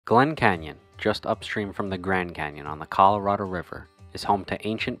Glen Canyon, just upstream from the Grand Canyon on the Colorado River, is home to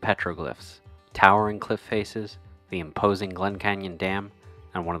ancient petroglyphs, towering cliff faces, the imposing Glen Canyon Dam,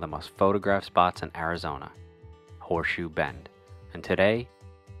 and one of the most photographed spots in Arizona, Horseshoe Bend. And today,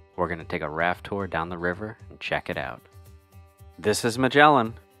 we're going to take a raft tour down the river and check it out. This is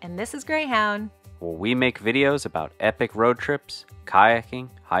Magellan. And this is Greyhound. Where we make videos about epic road trips,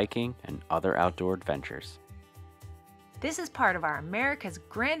 kayaking, hiking, and other outdoor adventures. This is part of our America's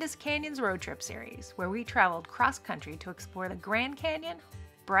Grandest Canyons road trip series, where we traveled cross-country to explore the Grand Canyon,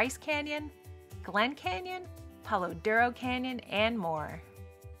 Bryce Canyon, Glen Canyon, Palo Duro Canyon, and more.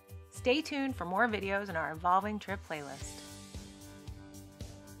 Stay tuned for more videos in our evolving trip playlist.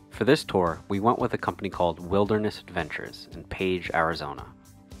 For this tour, we went with a company called Wilderness Adventures in Page, Arizona.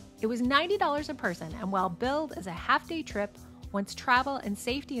 It was $90 a person, and while billed as a half-day trip, once travel and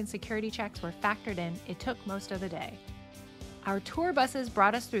safety and security checks were factored in, it took most of the day. Our tour buses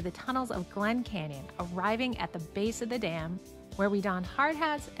brought us through the tunnels of Glen Canyon, arriving at the base of the dam, where we donned hard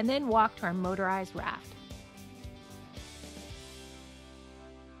hats and then walked to our motorized raft.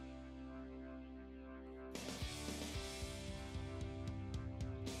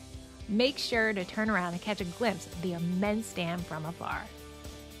 Make sure to turn around and catch a glimpse of the immense dam from afar.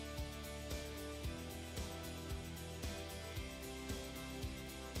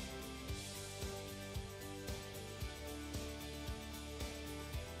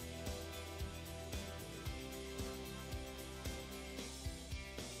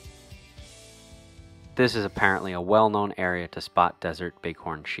 This is apparently a well-known area to spot desert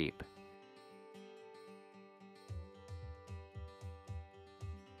bighorn sheep.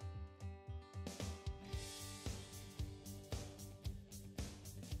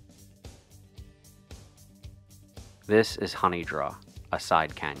 This is Honey Draw, a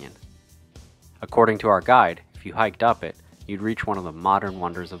side canyon. According to our guide, if you hiked up it, you'd reach one of the modern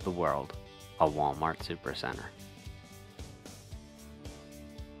wonders of the world, a Walmart supercenter.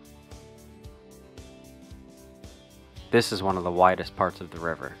 This is one of the widest parts of the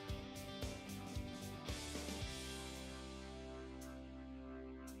river.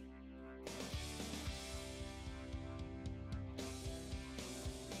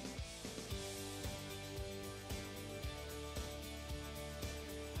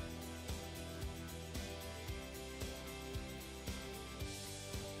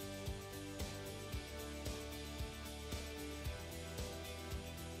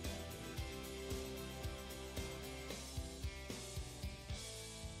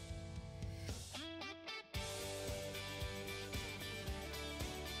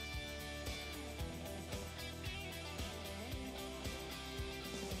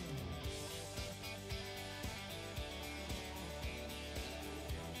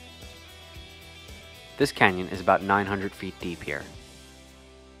 This canyon is about 900 feet deep here.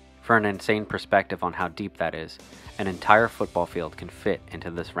 For an insane perspective on how deep that is, an entire football field can fit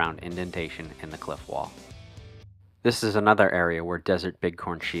into this round indentation in the cliff wall. This is another area where desert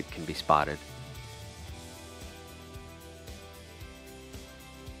bighorn sheep can be spotted.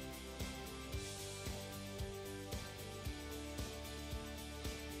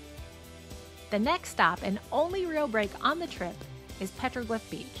 The next stop and only real break on the trip is Petroglyph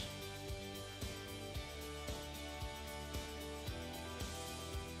Beach.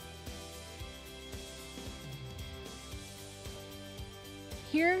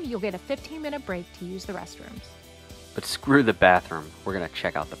 Here, you'll get a 15-minute break to use the restrooms. But screw the bathroom, we're going to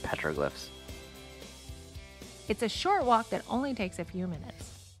check out the petroglyphs. It's a short walk that only takes a few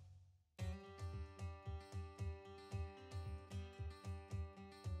minutes.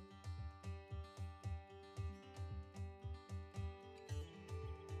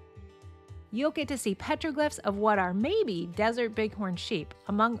 You'll get to see petroglyphs of what are maybe desert bighorn sheep,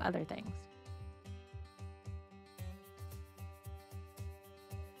 among other things.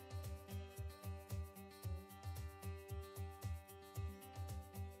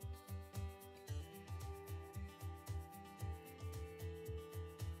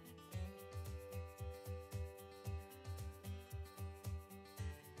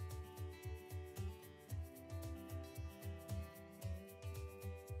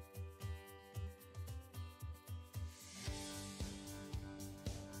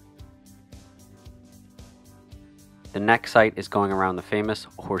 The next site is going around the famous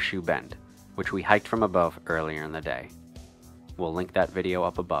Horseshoe Bend, which we hiked from above earlier in the day. We'll link that video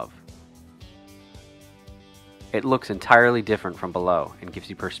up above. It looks entirely different from below and gives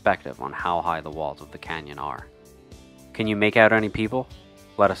you perspective on how high the walls of the canyon are. Can you make out any people?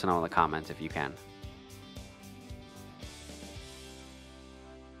 Let us know in the comments if you can.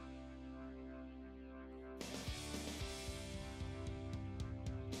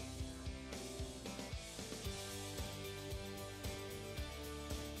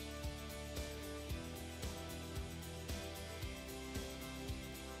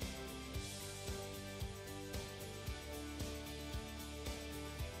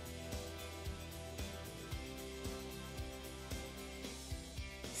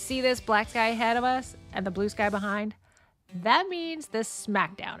 See this black sky ahead of us and the blue sky behind? That means this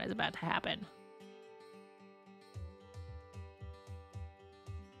smackdown is about to happen.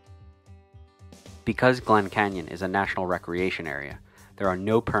 Because Glen Canyon is a national recreation area, there are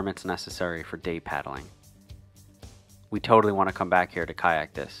no permits necessary for day paddling. We totally want to come back here to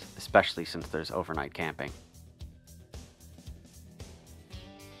kayak this, especially since there's overnight camping.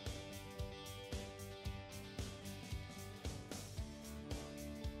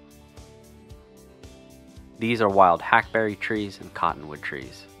 These are wild hackberry trees and cottonwood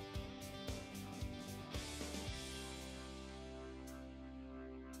trees.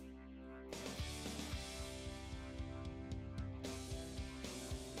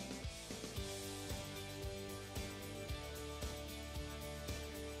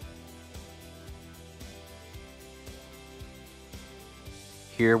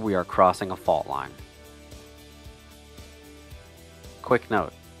 Here we are crossing a fault line. Quick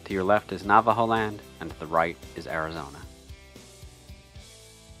note, to your left is Navajo land and to the right is Arizona.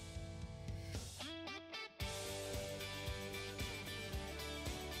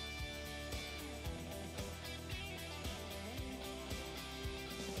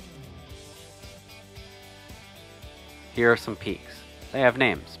 Here are some peaks. They have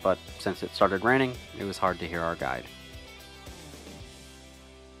names, but since it started raining, it was hard to hear our guide.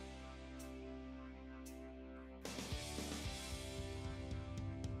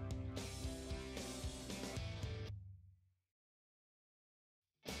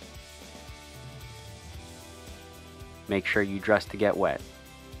 Make sure you dress to get wet.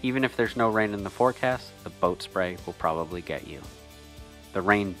 Even if there's no rain in the forecast, the boat spray will probably get you. The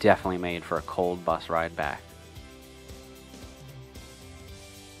rain definitely made for a cold bus ride back.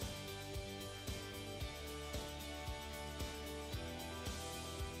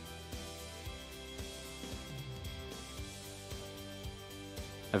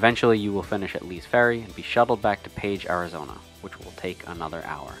 Eventually you will finish at Lees Ferry and be shuttled back to Page, Arizona, which will take another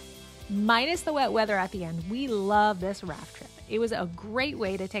hour. Minus the wet weather at the end, we love this raft trip. It was a great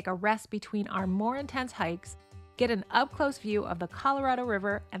way to take a rest between our more intense hikes, get an up-close view of the Colorado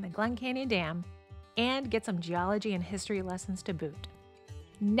River and the Glen Canyon Dam, and get some geology and history lessons to boot.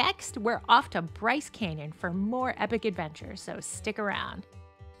 Next, we're off to Bryce Canyon for more epic adventures, so stick around.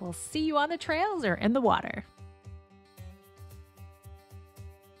 We'll see you on the trails or in the water.